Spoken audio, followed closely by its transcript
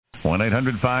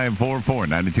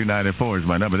1-800-544-9294 is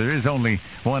my number. There is only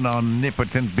one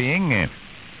omnipotent being, and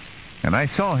I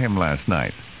saw him last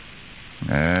night.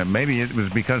 Maybe it was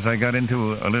because I got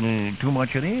into a little too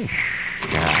much of this.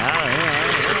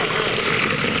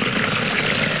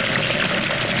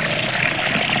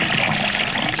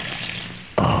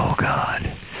 Oh,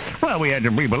 God. Well, we had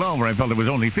to breathe over. I felt it was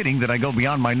only fitting that I go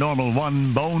beyond my normal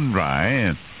one bone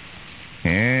dry.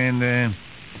 And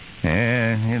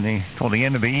toward the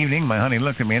end of the evening, my honey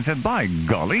looked at me and said, "By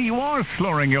golly, you are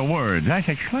slurring your words." I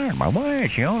said, "Slurring my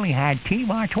words? You only had two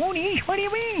martinis? What do you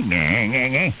mean?"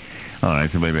 All right,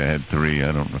 so maybe I had three.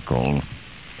 I don't recall,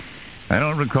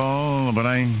 but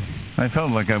I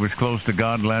felt like I was close to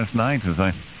God last night as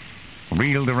I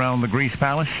reeled around the Grease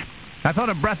Palace. I thought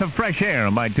a breath of fresh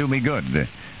air might do me good.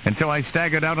 And so I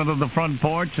staggered out onto the front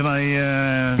porch and I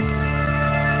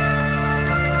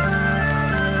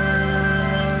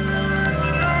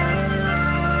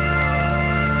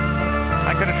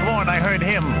could have sworn I heard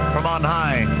him from on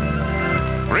high.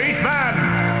 "Greaseman!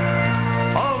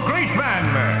 Oh,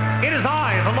 Greaseman! It is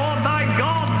I, the Lord thy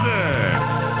God!"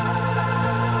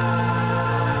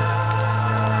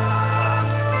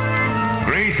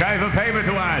 "Grease, I have a favor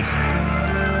to ask."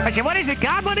 I said, "What is it,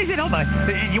 God? What is it? Oh, my.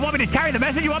 You want me to carry the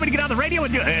message? You want me to get on the radio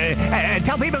and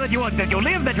tell people that you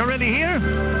live, that you're really here?"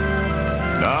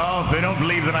 "No, if they don't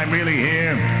believe that I'm really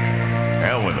here,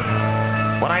 hell with it.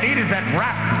 What I need is that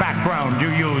rap background you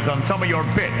use on some of your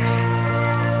bits."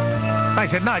 I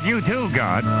said, "Not you too,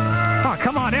 God. Oh,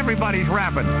 come on, everybody's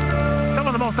rapping. Some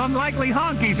of the most unlikely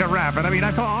honkies are rapping. I mean,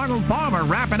 I saw Arnold Palmer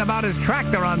rapping about his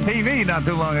tractor on TV not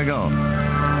too long ago."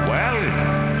 "Well,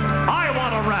 I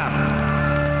want to rap.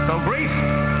 So, Grease,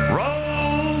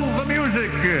 roll the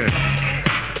music."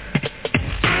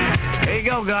 Here you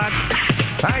go, God.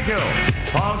 Thank you.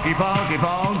 Funky, funky,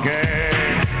 funky.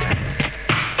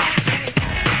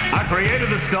 I created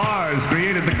the stars,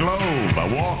 created the globe. I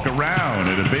walk around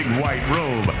in a big white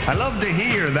robe. I love to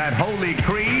hear that holy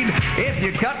creed. If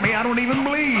you cut me, I don't even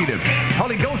bleed.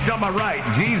 Holy Ghost on my right,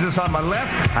 Jesus on my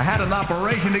left. I had an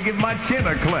operation to give my chin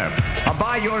a cleft. I'm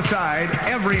by your side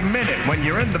every minute. When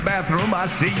you're in the bathroom, I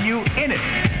see you in it.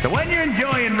 So when you're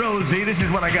enjoying Rosie, this is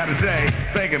what I got to say.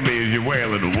 Think of me as you're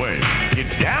wailing away. Get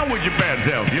down with your bad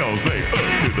self, yo. Say,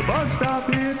 to the bus stop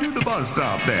here, to the bus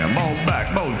stop there. Moan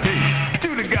back, moan teeth.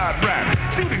 To the God rap,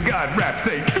 to the God rap.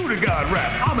 Say, to the God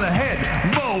rap. I'm the head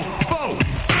mofo.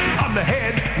 I'm the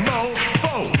head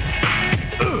mofo.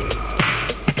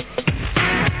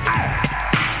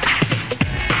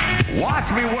 Watch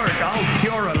me work, I'll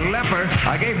cure a leper.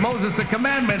 I gave Moses the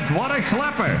commandments, what a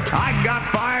schlepper. I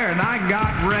got fire and I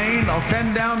got rain. I'll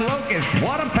send down locusts,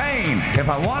 what a pain. If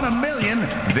I want $1 million,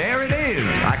 there it is.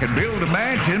 I could build a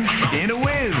mansion in a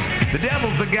whiz. The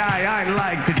devil's the guy I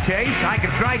like to chase. I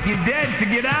can strike you dead to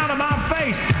get out of my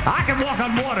face. I can walk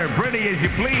on water pretty as you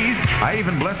please. I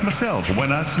even bless myself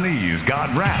when I sneeze.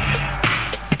 God rap.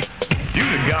 You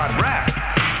the God rap.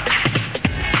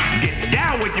 Get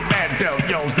down with your bad self,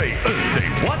 yo. Say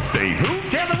what? Say who?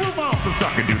 Tear the roof off the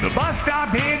sucker. Do the bus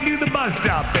stop here, do the bus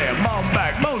stop there. Moan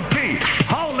back, moan T.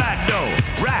 Hold that dough.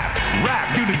 Rap,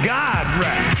 rap, do the God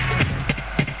rap.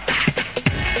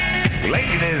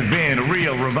 Lately there's been a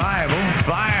real revival.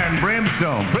 Fire and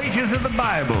brimstone. Preachers of the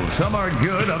Bible. Some are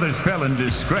good, others fell in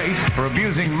disgrace for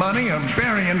abusing money or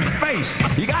burying face.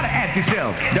 You gotta ask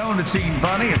yourself, don't it seem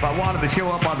funny? If I wanted to show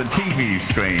up on the TV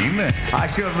screen, I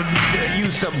should have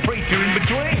used some preacher in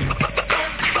between.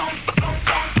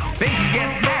 Things get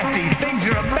nasty, things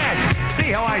are a mess. See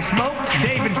how I smoke?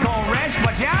 David Koresh,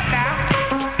 watch out now.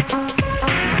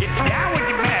 Get down with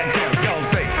your bad self, y'all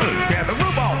say, tear the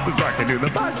roof off the truck and do the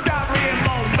bus stop here,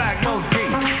 moan back, moan T.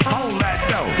 Hold that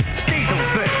dough, diesel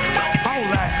thick.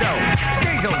 Hold that dough,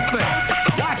 diesel thick.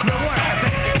 Watch the work, I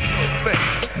say, thick.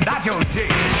 Nacho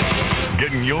cheese.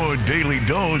 Getting your daily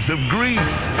dose of grease.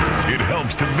 It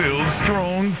helps to build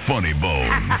strong, funny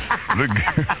bones.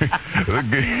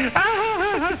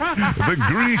 The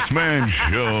Greaseman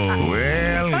Show.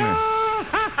 Well,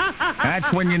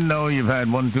 that's when you know you've had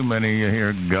one too many. You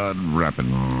hear God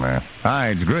rapping. Hi,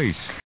 it's Grease.